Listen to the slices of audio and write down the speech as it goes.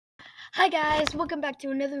Hi guys, welcome back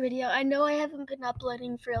to another video. I know I haven't been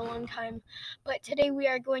uploading for a long time, but today we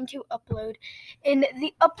are going to upload. And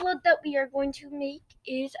the upload that we are going to make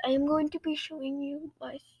is I am going to be showing you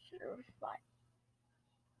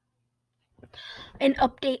an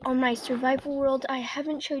update on my survival world. I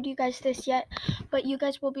haven't showed you guys this yet, but you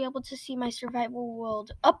guys will be able to see my survival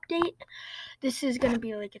world update. This is going to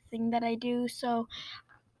be like a thing that I do. So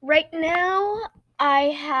right now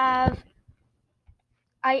I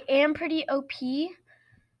am pretty OP.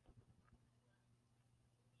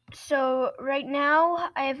 So right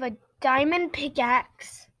now I have a diamond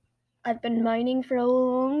pickaxe. I've been mining for a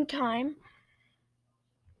long time.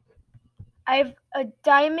 I have a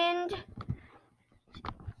diamond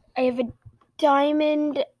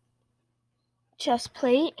chest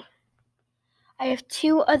plate. I have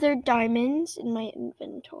 2 other diamonds in my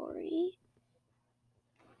inventory.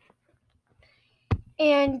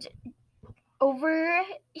 And over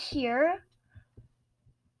here.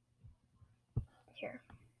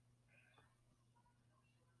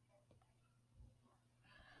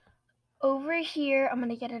 Over here, I'm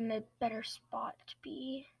gonna get in a better spot to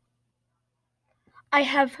be. I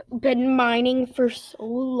have been mining for so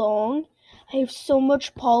long. I have so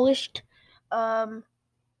much polished andesite,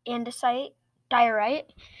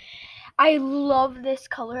 diorite. I love this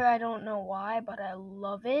color. I don't know why, but I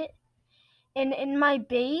love it. And in my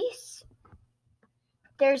base,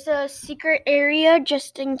 there's a secret area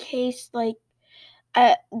just in case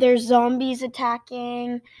there's zombies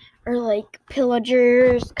attacking or like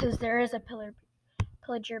pillagers, because there is a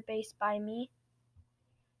pillager base by me.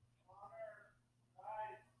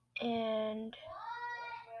 And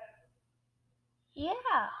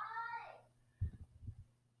yeah.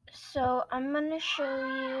 So I'm gonna show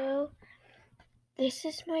you. This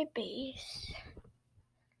is my base.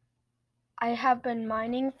 I have been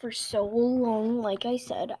mining for so long. Like I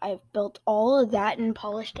said, I've built all of that in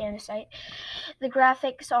polished andesite. The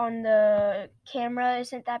graphics on the camera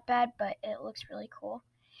isn't that bad, but it looks really cool.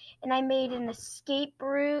 And I made an escape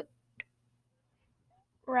route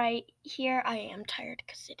right here. I am tired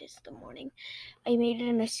because it is the morning. I made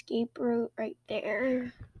an escape route right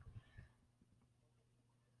there.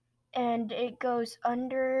 And it goes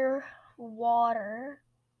under water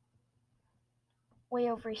way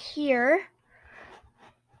over here.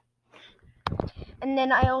 And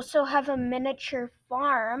then I also have a miniature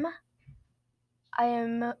farm. I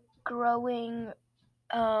am growing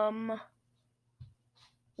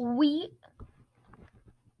wheat,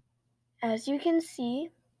 as you can see.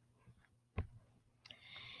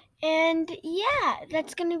 And yeah,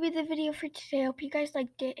 that's gonna be the video for today. I hope you guys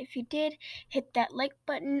liked it. If you did, hit that like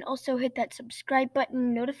button. Also hit that subscribe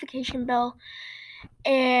button, notification bell,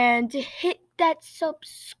 and hit that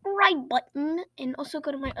subscribe button. And also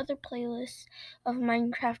go to my other playlist of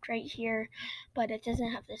Minecraft right here, but it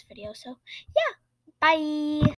doesn't have this video. So yeah, bye.